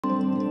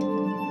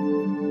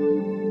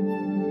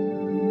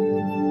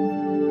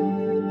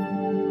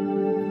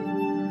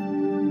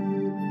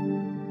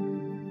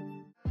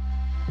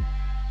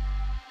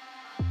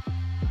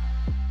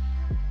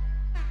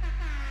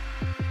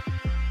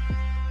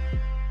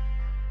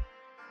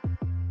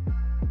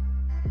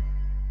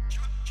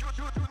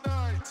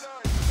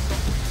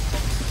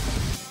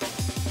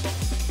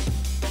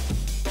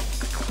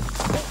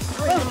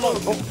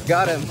Oh,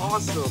 got him.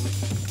 Awesome.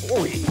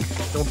 Holy,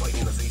 don't bite me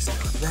in the face now.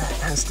 That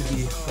has to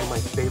be one of my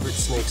favorite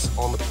snakes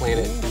on the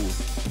planet. Ooh.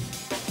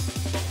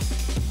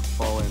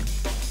 Fall in.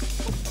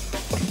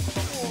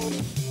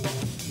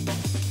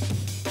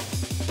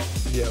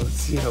 Yeah, let's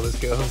see how this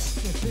goes.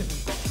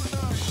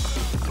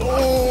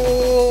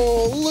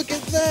 Oh, look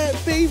at that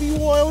baby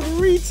wild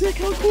retic.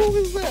 How cool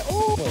is that?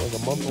 Oh, like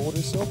a month old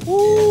or so.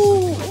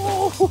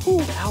 Oh, oh,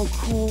 how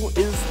cool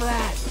is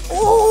that?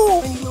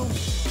 Oh, tiny little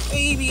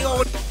baby.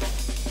 Oh.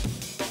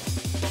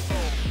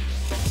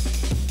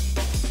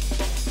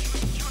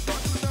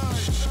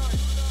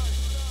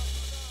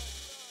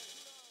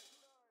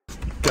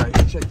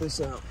 Guys, check this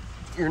out.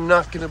 You're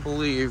not gonna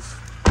believe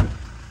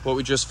what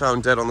we just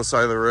found dead on the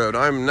side of the road.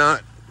 I'm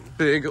not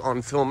big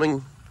on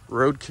filming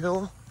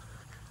roadkill,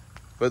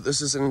 but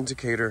this is an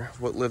indicator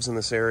of what lives in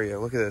this area.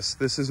 Look at this.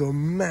 This is a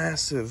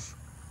massive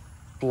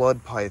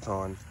blood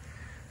python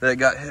that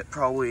got hit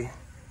probably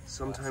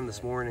sometime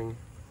this morning.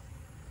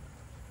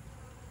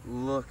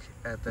 Look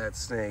at that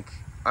snake.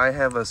 I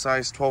have a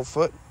size 12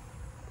 foot.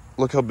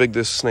 Look how big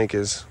this snake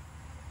is.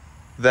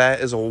 That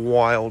is a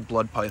wild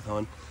blood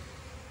python.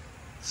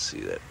 Let's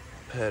see that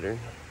pattern.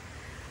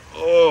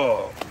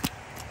 Oh,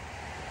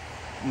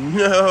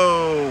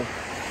 no.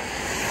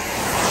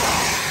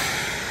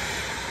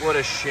 What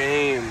a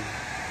shame.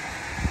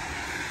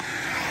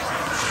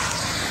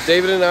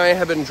 David and I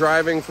have been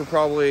driving for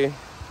probably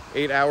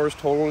 8 hours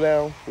total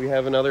now. We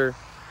have another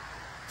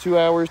 2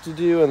 hours to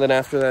do, and then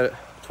after that,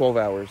 12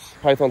 hours.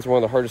 Pythons are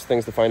one of the hardest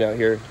things to find out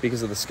here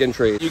because of the skin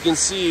trade. You can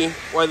see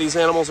why these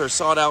animals are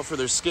sought out for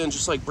their skin,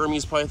 just like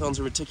Burmese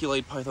pythons or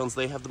reticulated pythons.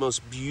 They have the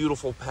most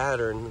beautiful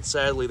pattern, and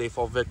sadly they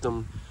fall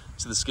victim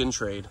to the skin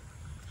trade.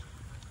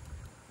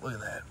 Look at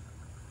that.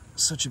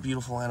 Such a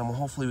beautiful animal.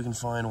 Hopefully we can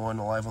find one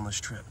alive on this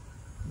trip.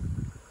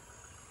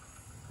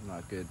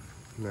 Not good.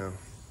 No.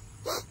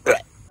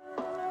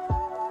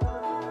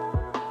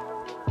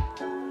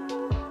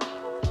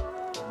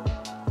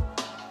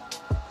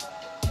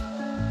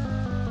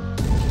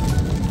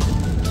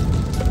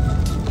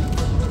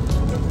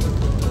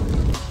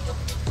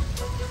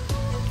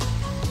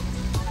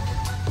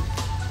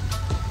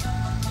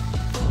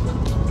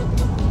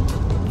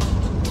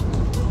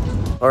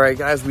 All right,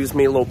 guys, we just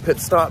made a little pit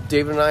stop.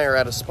 David and I are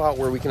at a spot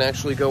where we can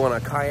actually go on a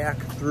kayak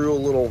through a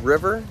little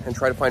river and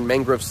try to find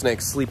mangrove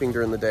snakes sleeping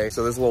during the day.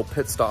 So there's a little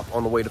pit stop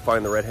on the way to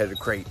find the red-headed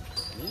crate.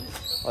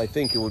 I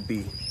think it would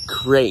be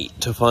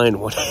great to find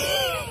one.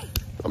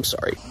 I'm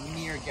sorry.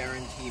 Near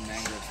guarantee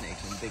mangrove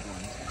snakes and big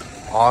ones.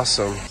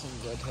 Awesome. Some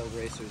red-tailed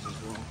racers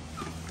as well.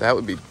 That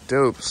would be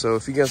dope. So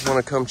if you guys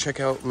want to come check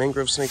out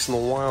mangrove snakes in the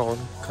wild,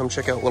 come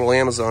check out Little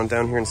Amazon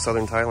down here in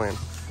southern Thailand.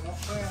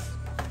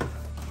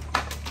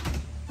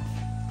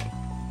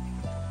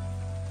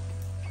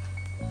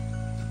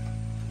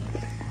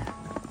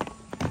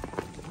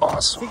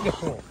 Awesome.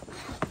 How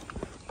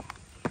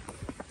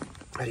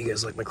do you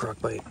guys like my crock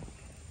bite?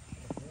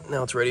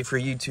 Now it's ready for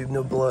YouTube,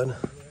 no blood.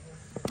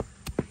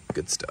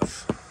 Good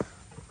stuff.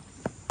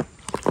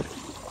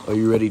 Are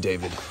you ready,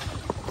 David?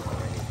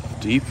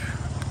 Deep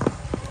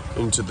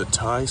into the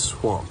Thai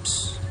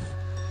swamps.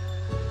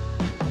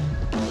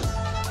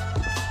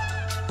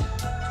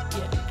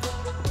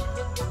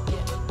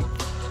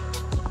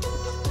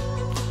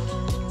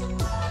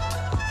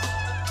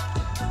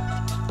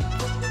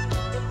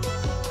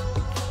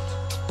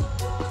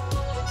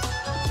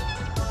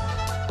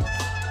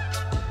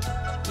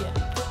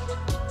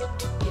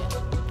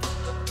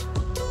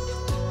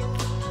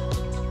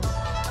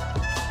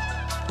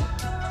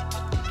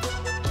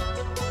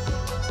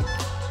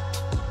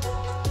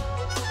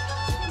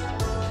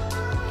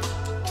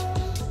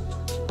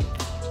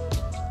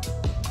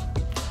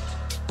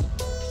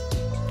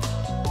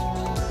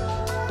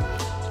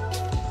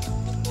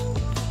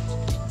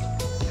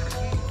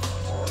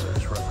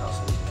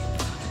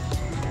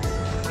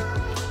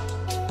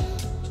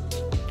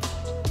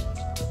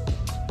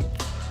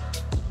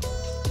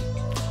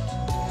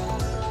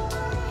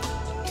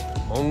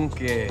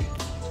 Monkey.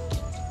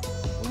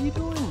 What are you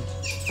doing?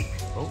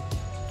 Oh.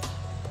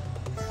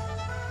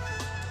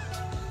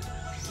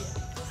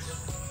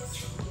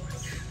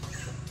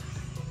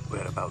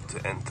 We're about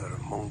to enter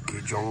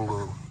monkey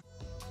jungle.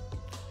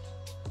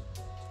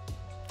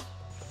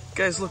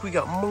 Guys, look, we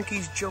got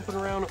monkeys jumping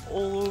around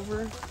all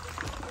over.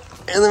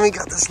 And then we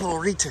got this little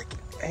retic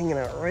hanging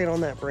out right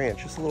on that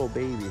branch, just a little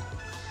baby.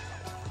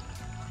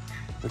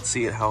 Let's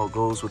see how it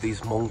goes with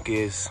these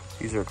monkeys.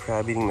 These are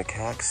crab-eating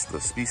macaques, the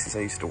species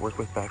I used to work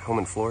with back home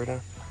in Florida.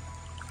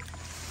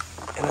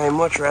 And I'd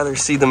much rather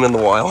see them in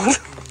the wild.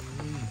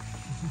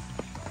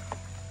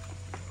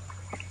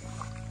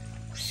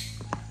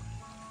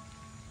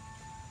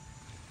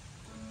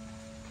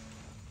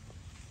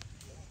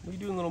 What are you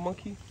doing, little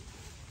monkey?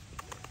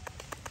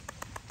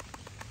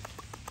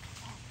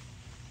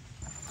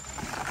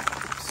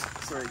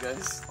 Sorry,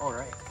 guys. All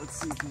right, let's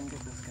see if we can get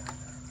this guy.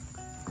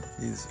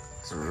 He's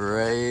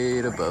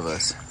right above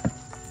us.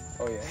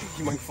 Oh yeah,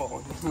 he might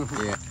fall.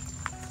 Yeah.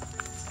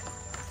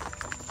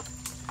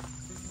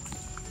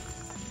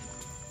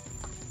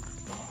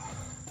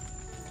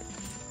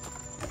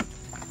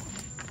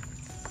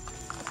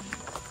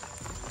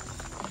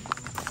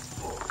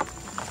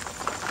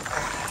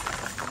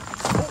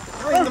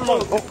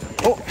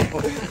 Oh.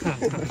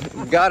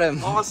 Got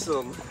him.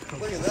 Awesome.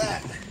 Look at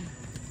that.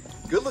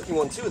 Good looking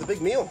one too, with a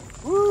big meal.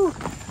 Woo.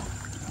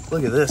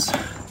 Look at this.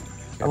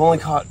 I've only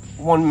caught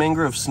one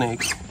mangrove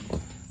snake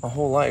my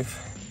whole life.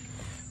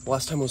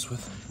 Last time was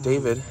with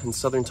David in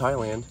southern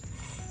Thailand,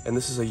 and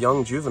this is a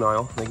young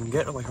juvenile. They can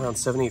get like around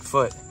 7-8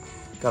 foot.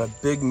 Got a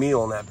big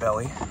meal in that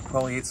belly.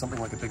 Probably ate something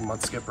like a big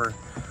mud skipper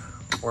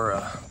or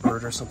a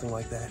bird or something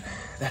like that.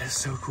 That is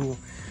so cool.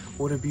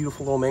 What a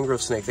beautiful little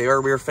mangrove snake. They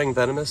are rear-fang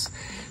venomous.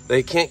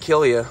 They can't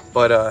kill you,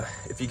 but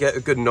if you get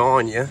a good gnaw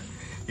on you,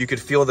 you could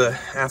feel the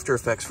after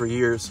effects for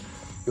years.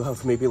 You'll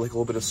have maybe like a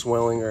little bit of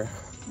swelling or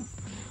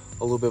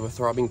a little bit of a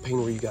throbbing pain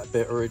where you got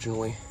bit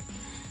originally.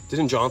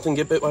 Didn't Jonathan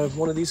get bit by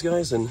one of these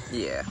guys? And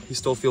yeah, he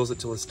still feels it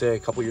till this day, a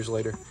couple years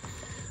later.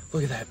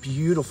 Look at that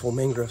beautiful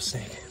mangrove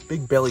snake.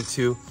 Big belly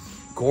too,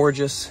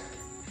 gorgeous.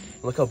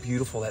 Look how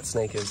beautiful that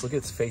snake is. Look at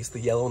its face, the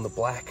yellow and the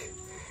black.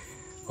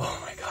 Oh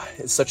my God,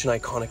 it's such an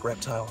iconic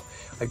reptile.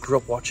 I grew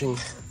up watching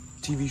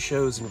TV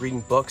shows and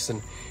reading books,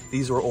 and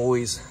these were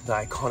always the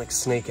iconic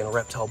snake in a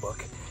reptile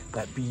book.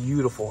 That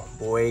beautiful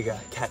boega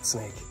cat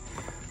snake.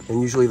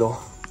 And usually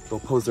they'll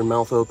pose their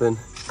mouth open,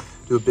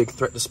 do a big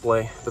threat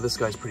display, but this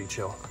guy's pretty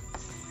chill.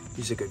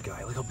 He's a good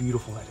guy. Look how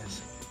beautiful that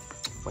is.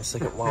 My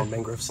second wild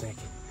mangrove snake.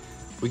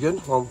 We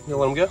good? Well, you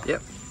let him go?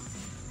 Yep.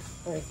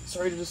 All right,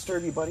 sorry to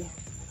disturb you, buddy.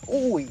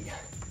 Oh, you're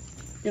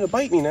gonna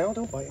bite me now.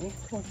 Don't bite me.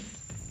 Come on.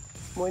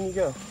 Come on, you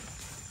go.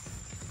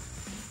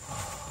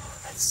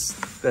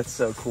 That's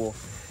so cool.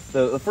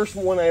 The first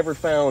one I ever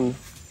found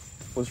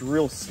was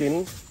real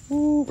skinny.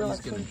 Ooh, he's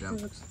gonna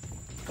jump.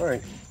 All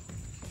right,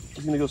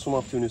 he's gonna go swim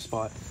off to a new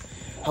spot.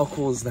 How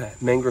cool is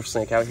that? Mangrove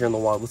snake out here in the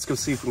wild. Let's go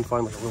see if we can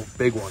find like a real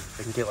big one.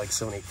 They can get like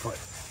 7-8 foot.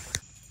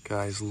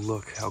 Guys,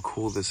 look how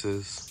cool this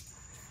is.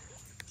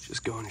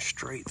 Just going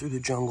straight through the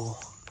jungle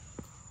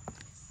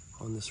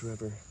on this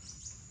river.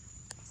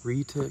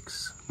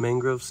 Retics,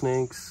 mangrove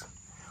snakes.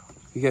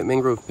 You got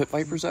mangrove pit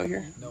vipers out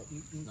here? Nope.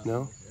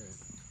 No?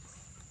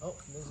 Oh,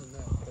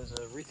 there's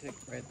a retic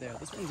right there.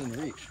 This one's in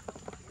reach.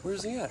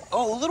 Where's he at?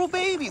 Oh, a little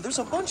baby. There's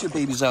a bunch of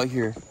babies out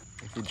here.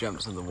 If he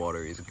jumps in the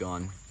water, he's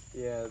gone.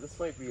 Yeah, this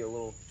might be a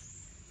little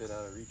bit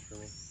out of reach for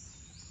me.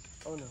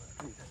 Oh no.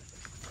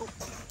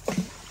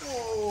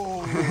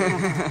 Oh.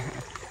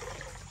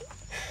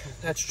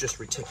 That's just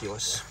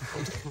ridiculous.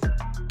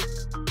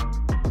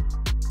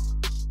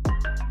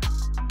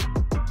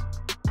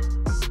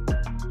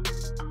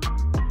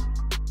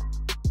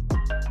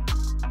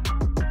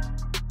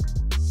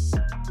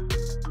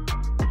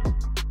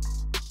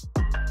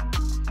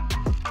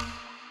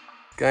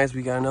 Guys,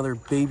 we got another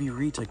baby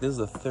retic. This is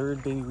the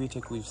third baby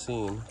retic we've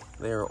seen.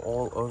 They are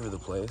all over the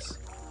place.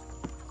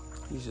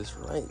 He's just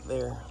right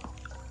there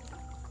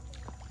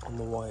on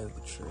the wire of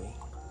the tree.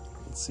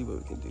 Let's see what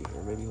we can do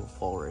here. Maybe he'll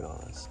fall right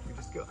on us. You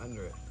just go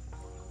under it.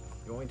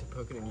 You want me to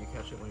poke it and you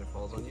catch it when it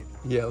falls on you?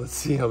 Yeah, let's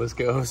see how this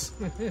goes.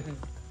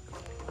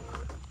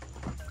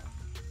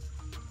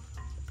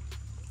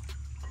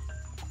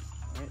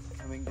 Alright,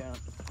 coming down.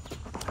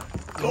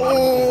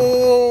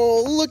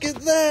 Oh, look at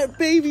that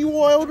baby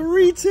wild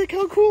retic.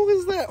 How cool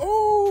is that?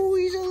 Oh,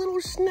 he's a little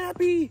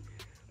snappy.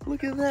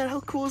 Look at that.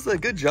 How cool is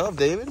that? Good job,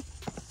 David.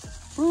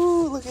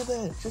 Ooh, look at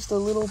that. Just a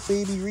little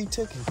baby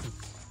retic.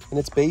 And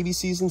it's baby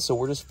season, so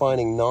we're just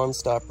finding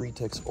non-stop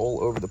retics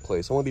all over the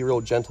place. I want to be real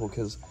gentle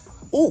because,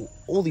 oh,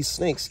 all these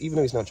snakes, even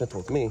though he's not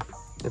gentle with me,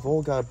 they've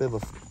all got a bit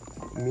of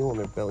a meal in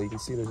their belly. You can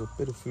see there's a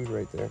bit of food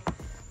right there.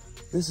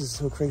 This is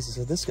so crazy.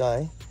 So this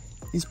guy,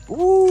 he's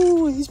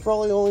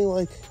probably only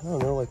like, I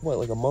don't know, like what,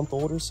 like a month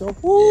old or so? Yeah,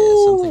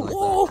 something like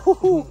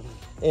that.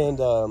 And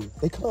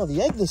they come out of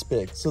the egg this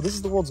big. So this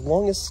is the world's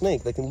longest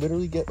snake. They can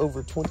literally get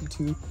over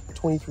 22,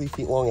 23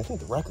 feet long. I think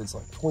the record's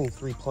like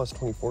 23 plus,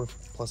 24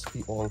 plus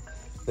feet long.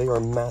 They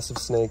are massive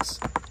snakes,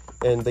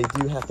 and they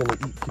do happen to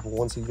eat people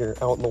once a year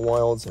out in the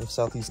wilds of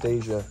Southeast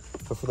Asia.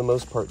 But for the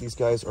most part, these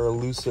guys are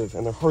elusive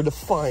and they're hard to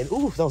find.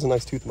 Ooh, that was a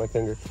nice tooth in my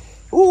finger.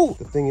 Ooh,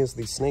 the thing is,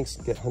 these snakes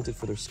get hunted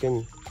for their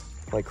skin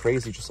like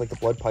crazy, just like the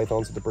blood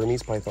pythons or the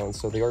Burmese pythons.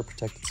 So they are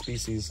protected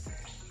species,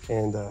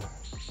 and the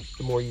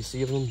more you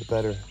see of them, the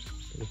better.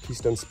 They're a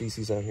keystone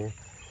species out here.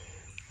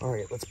 All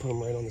right, let's put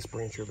him right on this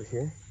branch over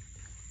here.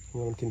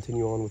 And let him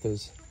continue on with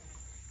his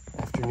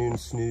afternoon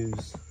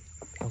snooze.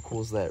 How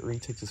cool is that?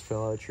 Retic just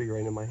fell out of a tree right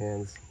into my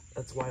hands.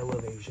 That's why I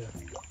love Asia.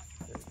 There we go.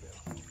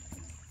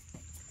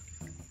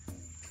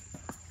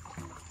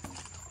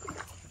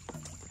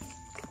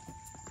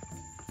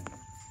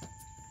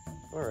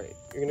 All right,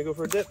 you're gonna go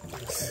for a dip?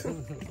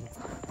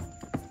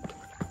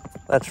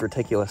 That's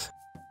ridiculous.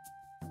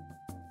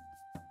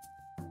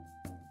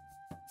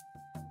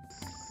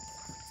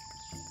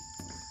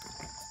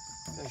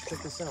 Guys,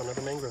 check this out,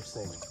 another mangrove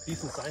snake.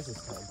 Decent size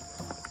this time.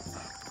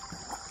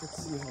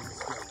 Let's see how this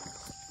goes.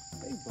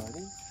 Hey,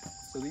 buddy.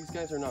 So these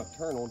guys are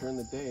nocturnal. During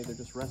the day, they're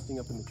just resting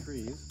up in the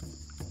trees.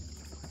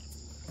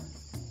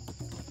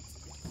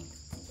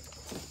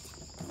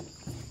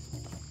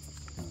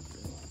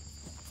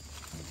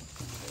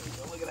 There we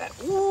go. Look at that.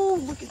 Ooh,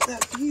 look at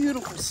that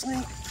beautiful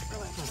snake.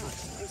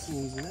 Nice and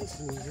easy, nice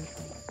and easy.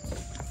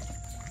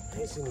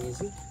 Nice and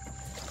easy.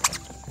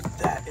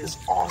 That is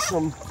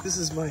awesome. This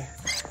is my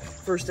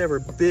first ever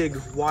big,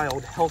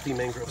 wild, healthy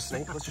mangrove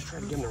snake. Let's just try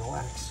to get him to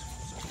relax.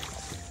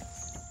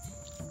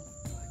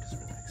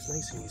 Relax,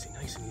 nice and easy,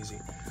 nice and easy.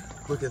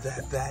 Look at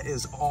that, that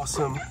is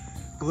awesome.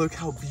 Look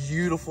how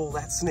beautiful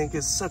that snake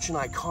is. Such an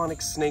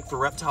iconic snake for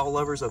reptile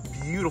lovers. A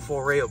beautiful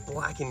array of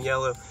black and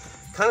yellow.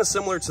 Kind of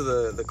similar to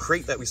the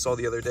crate that we saw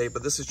the other day,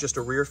 but this is just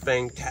a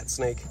rear-fanged cat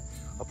snake,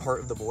 a part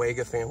of the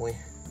Boega family.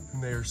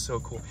 And they're so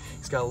cool.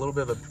 He's got a little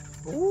bit of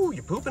a, ooh,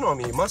 you're pooping on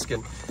me, you're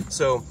musking.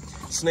 So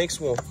snakes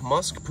will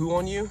musk, poo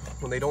on you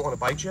when they don't want to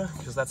bite you,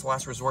 because that's the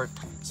last resort.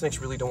 Snakes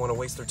really don't want to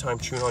waste their time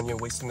chewing on you,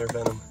 wasting their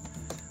venom.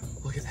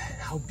 Look at that,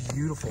 how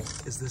beautiful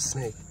is this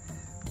snake?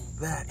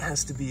 That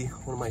has to be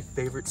one of my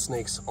favorite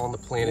snakes on the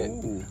planet.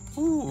 Ooh.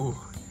 Ooh.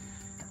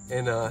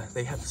 And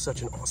they have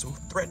such an awesome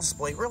threat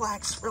display.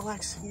 Relax,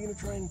 relax. You gonna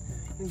try and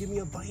give me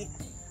a bite?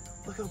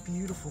 Look how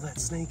beautiful that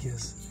snake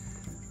is.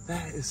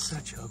 That is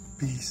such a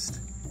beast.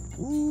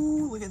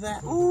 Ooh, look at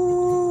that.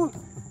 Ooh.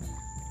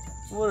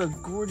 What a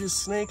gorgeous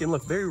snake. And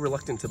look, very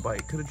reluctant to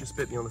bite. Could have just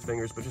bit me on the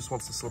fingers, but just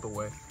wants to slip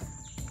away.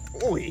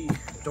 Oi,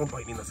 don't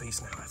bite me in the face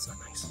now. That's not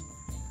nice.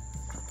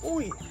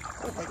 Oi,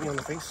 don't bite me on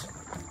the face.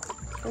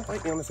 Don't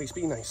bite me on the face,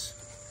 be nice.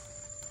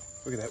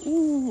 Look at that,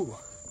 ooh.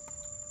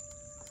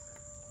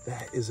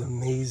 That is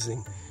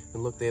amazing.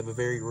 And look, they have a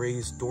very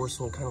raised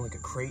dorsal, kind of like a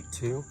crate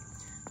too.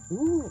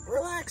 Ooh,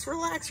 relax,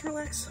 relax,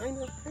 relax.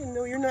 I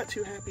know you're not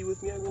too happy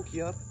with me. I woke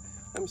you up.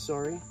 I'm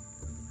sorry.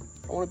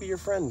 I want to be your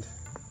friend.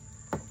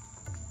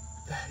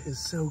 That is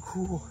so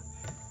cool.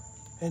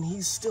 And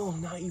he's still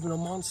not even a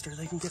monster.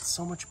 They can get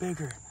so much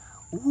bigger.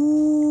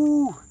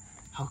 Ooh,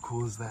 how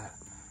cool is that?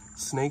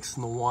 Snakes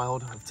in the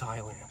wild of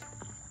Thailand.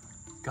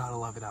 Gotta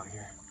love it out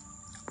here.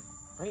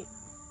 Right?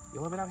 You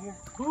love it out here?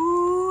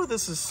 Ooh,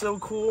 this is so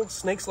cool.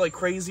 Snakes like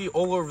crazy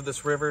all over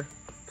this river.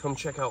 Come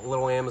check out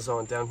Little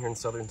Amazon down here in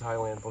southern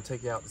Thailand. They'll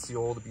take you out to see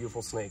all the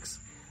beautiful snakes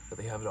that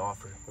they have to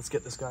offer. Let's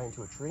get this guy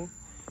into a tree.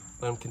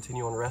 Let him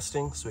continue on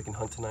resting so we can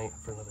hunt tonight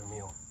for another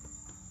meal.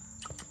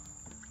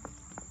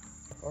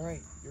 All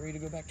right, you ready to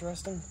go back to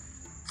resting,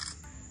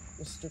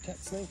 Mr. Cat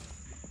Snake?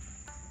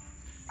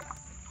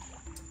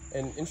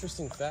 An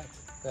interesting fact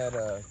that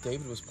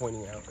David was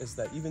pointing out is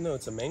that even though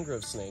it's a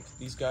mangrove snake,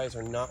 these guys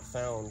are not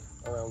found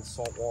around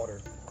salt water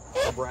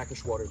or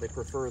brackish water. They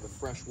prefer the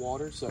fresh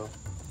water, so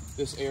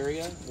this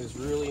area is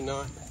really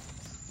not,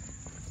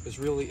 it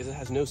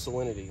has no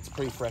salinity. It's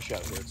pretty fresh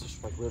out here. It's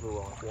just like river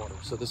rock water.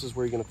 So this is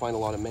where you're gonna find a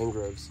lot of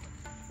mangroves.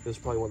 This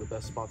is probably one of the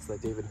best spots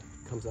that David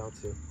comes out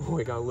to. Oh,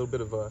 I got a little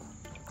bit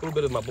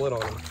of my blood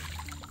on him.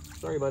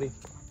 Sorry, buddy.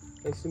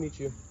 Nice to meet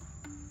you.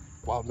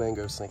 Wild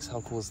mangrove snakes, how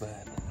cool is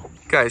that?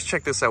 Guys,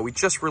 check this out. We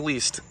just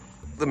released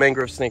the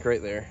mangrove snake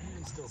right there. You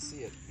can still see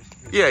it.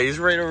 Yeah, he's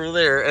right over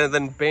there. And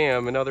then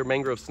bam, another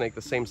mangrove snake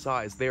the same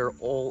size. They are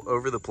all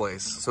over the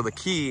place. So the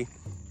key,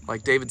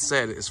 like David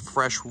said, is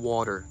fresh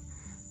water.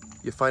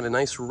 You find a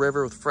nice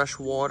river with fresh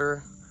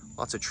water,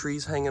 lots of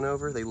trees hanging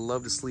over. They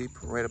love to sleep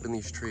right up in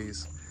these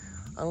trees.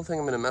 I don't think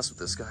I'm gonna mess with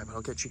this guy, but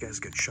I'll get you guys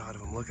a good shot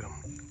of him. Look at him.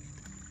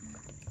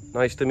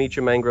 Nice to meet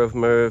you, Mangrove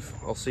Merv.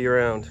 I'll see you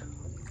around.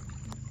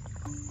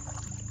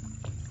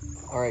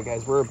 All right,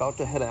 guys, we're about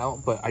to head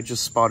out, but I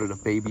just spotted a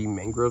baby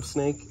mangrove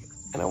snake,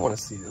 and I want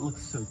to see it. It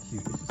looks so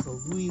cute. It's just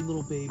a wee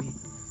little baby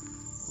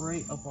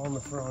right up on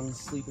the frond,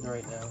 sleeping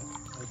right now.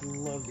 I'd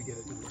love to get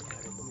a good look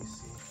at it. Let me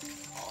see.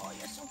 Oh,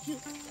 you're so cute.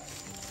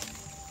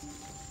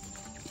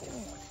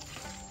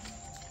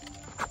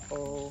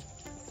 Uh-oh.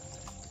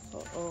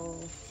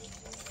 Uh-oh.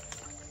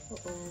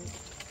 Uh-oh.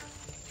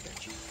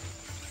 Gotcha.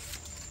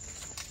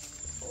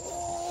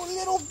 Oh,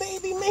 little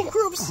baby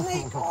mangrove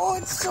snake. Oh,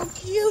 it's so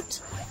cute.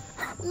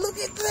 Look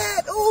at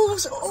that!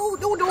 Oh,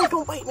 no,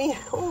 don't bite me!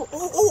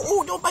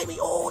 Oh, don't bite me!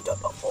 Oh,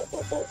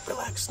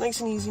 relax, nice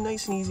and easy,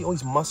 nice and easy. Oh,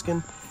 he's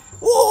musking.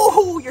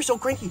 Oh, you're so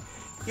cranky.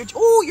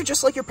 You're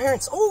just like your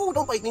parents. Oh,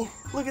 don't bite me!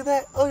 Look at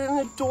that! Oh, an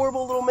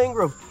adorable little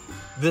mangrove.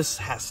 This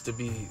has to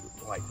be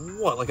like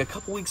what? Like a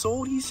couple weeks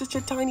old? He's such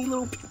a tiny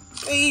little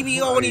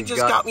baby. Oh, and he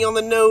just got me on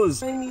the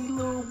nose. Tiny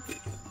little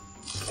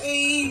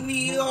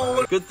baby.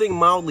 Oh, good thing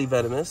mildly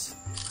venomous,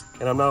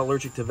 and I'm not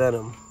allergic to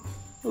venom.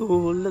 Oh,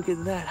 look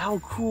at that. How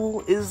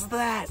cool is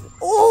that?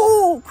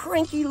 Oh,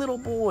 cranky little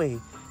boy.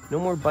 No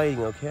more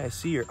biting, okay? I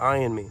see you're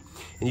eyeing me.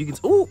 And you can,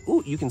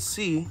 you can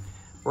see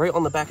right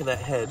on the back of that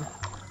head,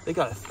 they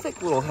got a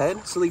thick little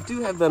head, so they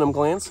do have venom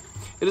glands.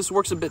 It just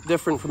works a bit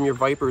different from your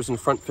vipers and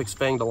front fixed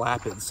fanged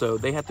elapids, so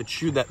they have to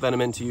chew that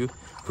venom into you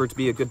for it to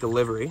be a good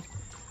delivery.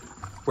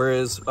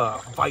 Whereas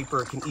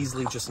viper can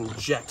easily just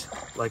inject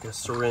like a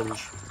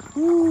syringe.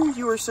 Ooh,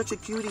 you are such a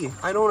cutie.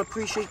 I don't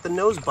appreciate the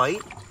nose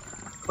bite,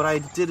 but I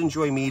did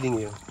enjoy meeting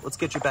you. Let's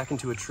get you back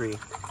into a tree,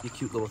 you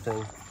cute little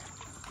thing.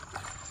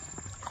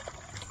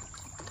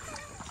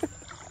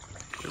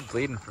 You're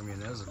bleeding from your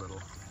nose a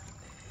little.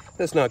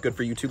 That's not good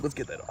for YouTube. Let's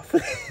get that off.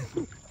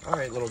 All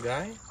right, little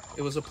guy.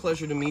 It was a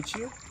pleasure to meet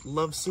you.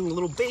 Love seeing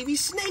little baby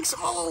snakes.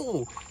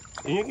 Oh,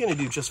 and you're gonna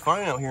do just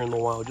fine out here in the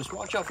wild. Just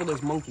watch out for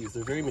those monkeys.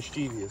 They're very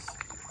mischievous.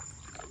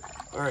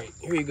 All right,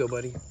 here you go,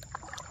 buddy.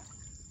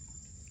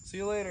 See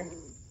you later.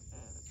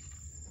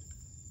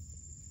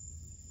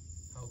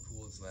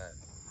 is that?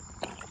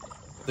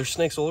 There's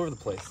snakes all over the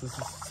place. This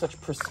is such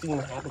pristine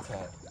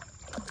habitat.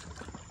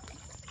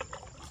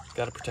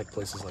 Gotta protect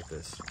places like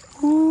this.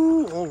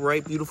 Ooh, all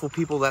right, beautiful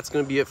people, that's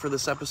gonna be it for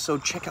this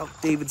episode. Check out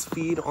David's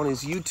feed on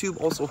his YouTube.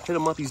 Also hit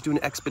him up, he's doing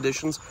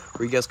expeditions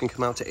where you guys can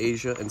come out to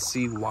Asia and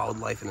see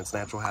wildlife in its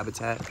natural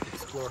habitat.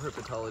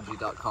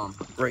 ExploreHerpetology.com.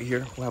 Right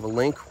here, we'll have a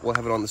link, we'll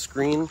have it on the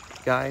screen.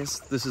 Guys,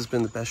 this has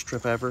been the best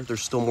trip ever.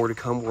 There's still more to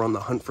come. We're on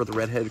the hunt for the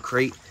red-headed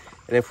crate.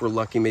 And if we're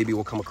lucky, maybe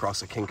we'll come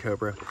across a king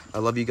cobra. I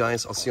love you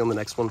guys. I'll see you on the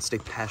next one. Stay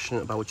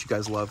passionate about what you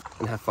guys love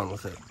and have fun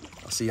with it.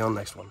 I'll see you on the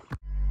next one.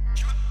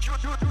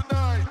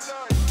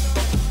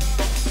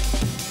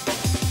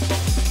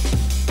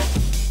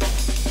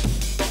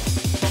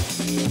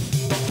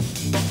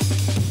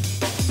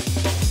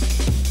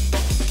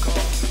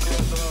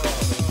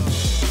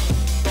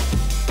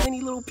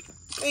 Tiny little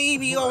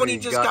baby, oh, and he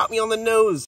just got me on the nose.